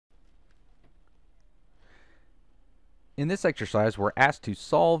In this exercise, we're asked to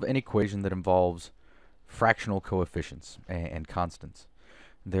solve an equation that involves fractional coefficients and constants.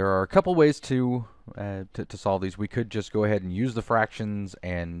 There are a couple ways to solve these. We could just go ahead and use the fractions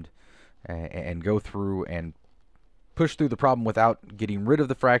and go through and push through the problem without getting rid of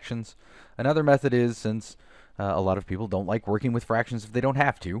the fractions. Another method is, since a lot of people don't like working with fractions if they don't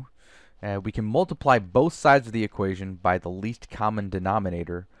have to, we can multiply both sides of the equation by the least common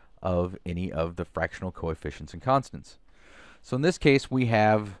denominator of any of the fractional coefficients and constants. So in this case, we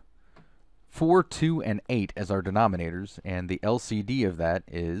have 4, 2, and 8 as our denominators, and the LCD of that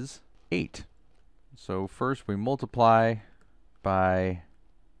is 8. So first we multiply by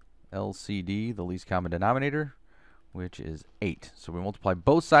LCD, the least common denominator, which is 8. So we multiply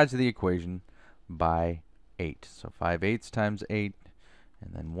both sides of the equation by 8. So 5/8 times 8,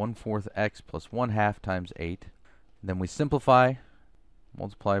 and then 1/4 x plus 1/2 times 8. Then we simplify,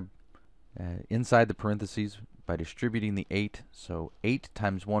 multiply inside the parentheses by distributing the 8. So 8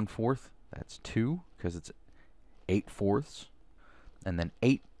 times 1/4, that's 2, because it's 8/4. And then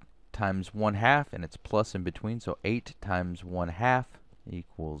 8 times 1/2, and it's plus in between, so 8 times 1/2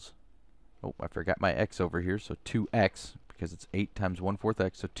 equals, oh, I forgot my x over here, so 2x, because it's 8 times 1/4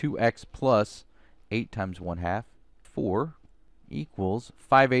 x, so 2x plus 8 times 1/2, 4, equals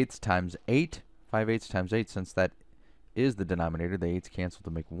 5/8 times 8. 5/8 times 8, since that is the denominator, the 8's cancel to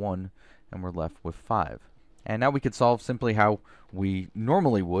make 1, and we're left with 5. And now we could solve simply how we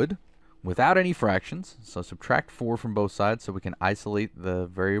normally would, without any fractions. So subtract 4 from both sides so we can isolate the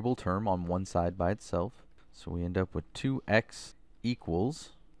variable term on one side by itself. So we end up with 2x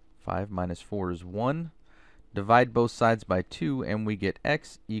equals 5 minus 4 is 1. Divide both sides by 2, and we get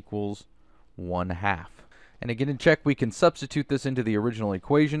x equals 1/2. And again, in check, we can substitute this into the original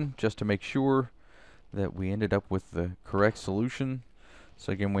equation just to make sure that we ended up with the correct solution.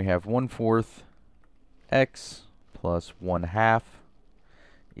 So again, we have 1/4 x plus 1/2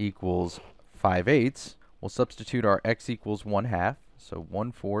 equals 5/8. We'll substitute our x equals 1/2. So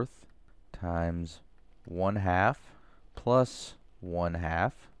 1/4 times 1/2 plus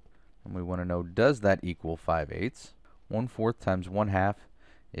 1/2. And we want to know, does that equal 5/8? 1/4 times 1/2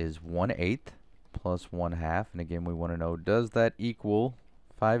 is 1/8 plus 1/2. And again, we want to know, does that equal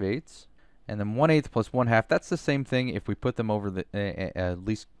 5/8? And then 1/8 plus 1/2, that's the same thing if we put them over the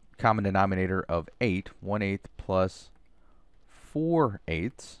least common denominator of 8. 1/8 plus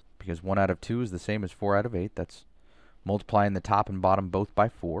 4/8, because 1 out of 2 is the same as 4 out of 8. That's multiplying the top and bottom both by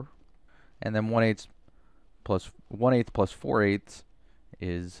 4. And then 1/8 plus 4/8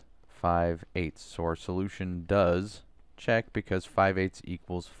 is 5/8. So our solution does check, because 5/8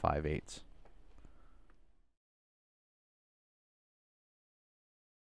 equals 5/8.